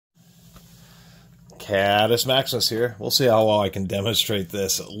Catus Maximus here. We'll see how well I can demonstrate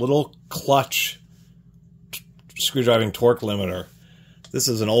this little clutch screwdriving torque limiter. This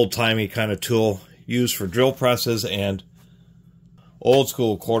is an old-timey kind of tool used for drill presses and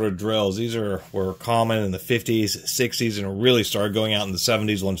old-school quarter drills. These were common in the 50s, 60s, and really started going out in the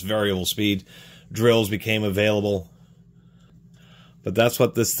 70s once variable speed drills became available. But that's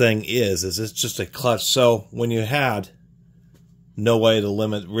what this thing is it's just a clutch. So when you had no way to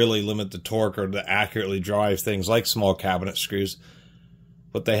really limit the torque or to accurately drive things like small cabinet screws,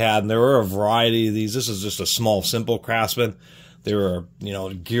 what they had, and there were a variety of these. This is just a small, simple Craftsman. There were,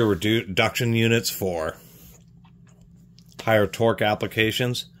 gear reduction units for higher torque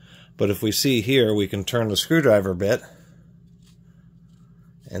applications. But if we see here, we can turn the screwdriver bit,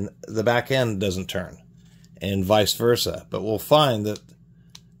 and the back end doesn't turn, and vice versa. But we'll find that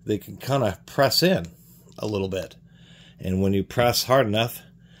they can kind of press in a little bit. And when you press hard enough,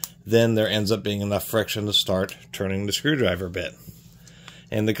 then there ends up being enough friction to start turning the screwdriver bit.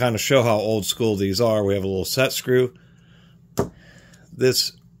 And to kind of show how old school these are, we have a little set screw.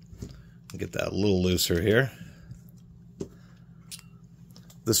 This, get that a little looser here.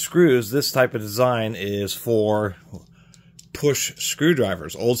 The screws, this type of design is for push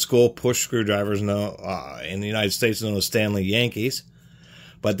screwdrivers. Old school push screwdrivers, in the United States known as Stanley Yankees.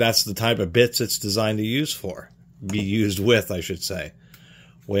 But that's the type of bits it's designed to be used with, I should say.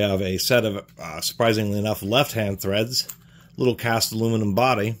 We have a set of, surprisingly enough, left-hand threads, little cast aluminum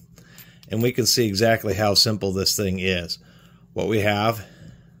body, and we can see exactly how simple this thing is. What we have,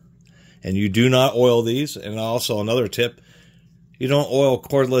 and you do not oil these, and also another tip, you don't oil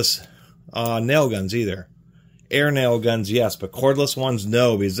cordless nail guns either. Air nail guns, yes, but cordless ones,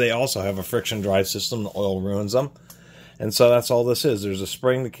 no, because they also have a friction drive system. The oil ruins them. And so that's all this is. There's a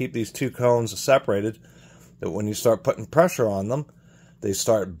spring to keep these two cones separated, that when you start putting pressure on them, they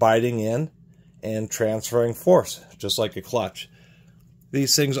start biting in and transferring force, just like a clutch.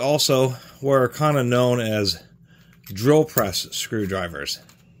 These things also were kind of known as drill press screwdrivers.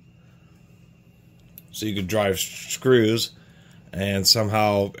 So you could drive screws and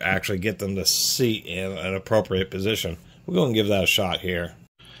somehow actually get them to seat in an appropriate position. We'll go and give that a shot here.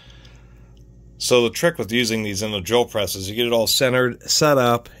 So the trick with using these in the drill press is you get it all centered, set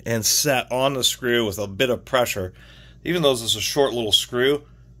up, and set on the screw with a bit of pressure. Even though this is a short little screw,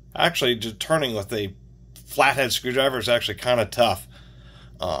 actually just turning with a flathead screwdriver is actually kind of tough.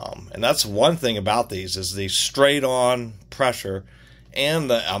 And that's one thing about these, is the straight on pressure and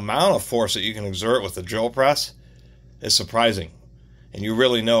the amount of force that you can exert with the drill press is surprising. And you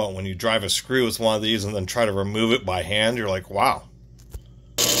really know it when you drive a screw with one of these and then try to remove it by hand. You're like, wow.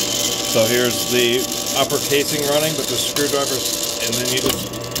 So here's the upper casing running, but the screwdriver's, and then you just,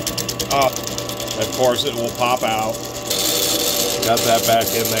 of course it will pop out. Got that back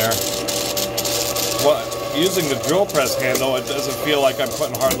in there. Using the drill press handle, it doesn't feel like I'm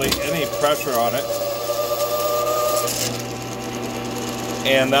putting hardly any pressure on it.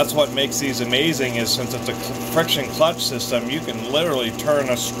 And that's what makes these amazing, is since it's a friction clutch system, you can literally turn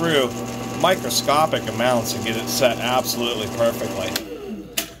a screw microscopic amounts and get it set absolutely perfectly.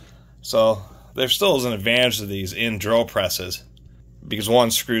 So there still is an advantage to these in drill presses, because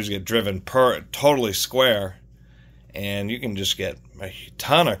one, screws get driven totally square, and you can just get a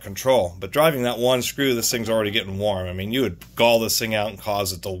ton of control. But driving that one screw, this thing's already getting warm. I mean, you would gall this thing out and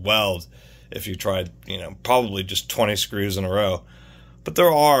cause it to weld if you tried, probably just 20 screws in a row. But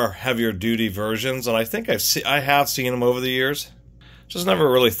there are heavier duty versions, and I think I have seen them over the years. Just never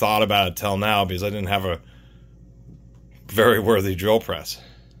really thought about it till now, because I didn't have a very worthy drill press.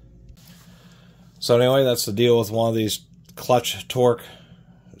 So anyway, that's the deal with one of these clutch torque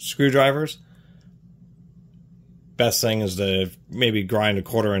screwdrivers. Best thing is to maybe grind a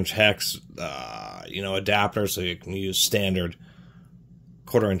 1/4-inch hex, adapter, so you can use standard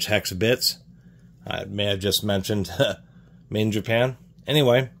 1/4-inch hex bits. I may have just mentioned made in Japan.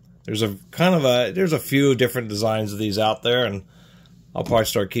 Anyway, there's a few different designs of these out there, and I'll probably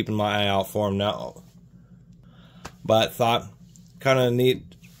start keeping my eye out for them now. But thought, kind of neat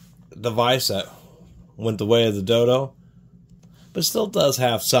device that went the way of the dodo, but still does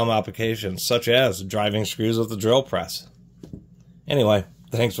have some applications, such as driving screws with the drill press. Anyway,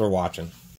 thanks for watching.